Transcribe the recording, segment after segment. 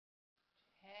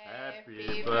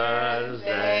Happy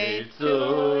birthday to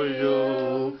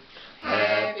you.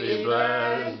 Happy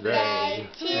birthday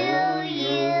to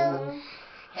you.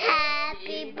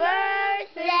 Happy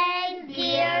birthday,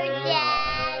 dear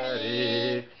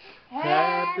Daddy.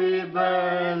 Happy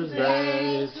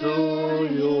birthday to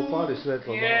you. Upali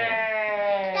svetlo malo.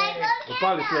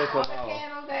 Upali svetlo malo.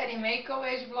 Candle, Daddy. Make a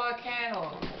wish, blow a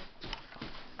candle.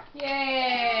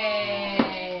 Yay!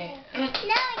 No, I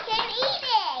can't eat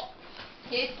it.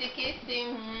 Kissy, kissy.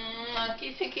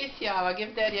 Kissy, kissy, Ava.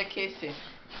 Give Daddy a kissy.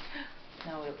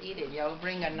 Now we'll eat it. You'll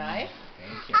bring a knife.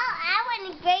 Thank you. Oh, I want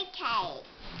a great cake.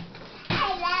 I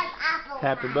love apple pie.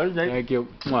 Happy birthday. Thank you.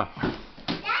 Mwah.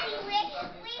 Daddy, we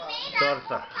made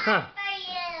Torta. apple pie for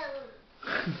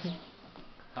you.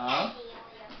 A?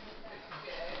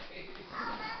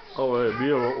 Ovo je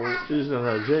bilo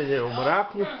iznenađenje u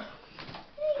mraku.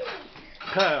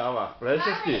 Kaj je ova?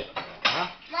 Plešeš ti? A?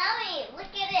 Mommy, look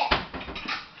at it.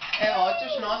 Evo,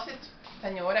 hoćeš nosit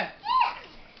tanjure?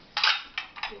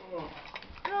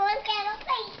 Look at her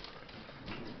face.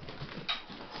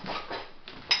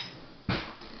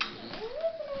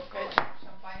 Pećemo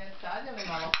šampanjac sad ili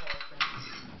malo poslije?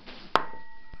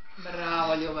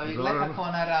 Bravo, ljubavi, gledaj kako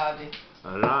ona radi.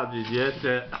 Radi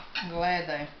dijete.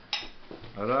 Gledaj.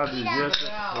 Radi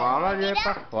dijete. Hvala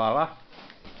lijepa. Hvala.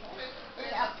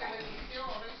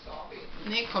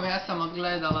 Nikom, ja sam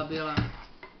odgledala bila.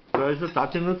 To je za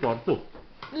tatinu tortu.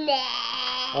 Ne.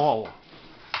 Ovo.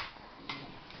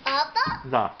 Ovo?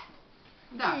 Da.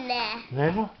 Da. Ne.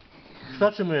 Nego?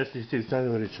 Šta ćemo jesti iz tih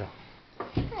tanjurića?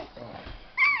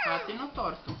 Tatinu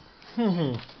tortu.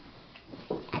 I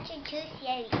can choose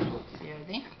Yeti.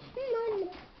 Sjedi.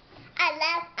 I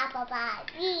love apple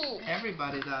pie.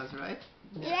 Everybody does, right?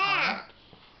 Yeah.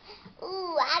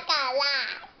 Ooh, I got a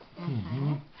lot.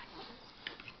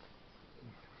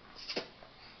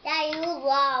 Dad, you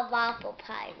love apple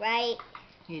pie, right?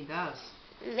 He does.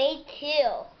 Me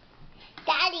too.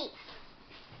 Daddy.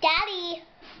 Daddy.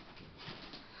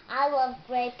 I love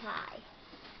grape pie.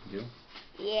 You?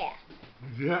 Yeah.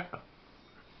 Je.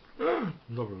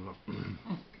 Dobro, dobro.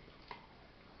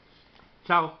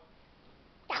 Ćao.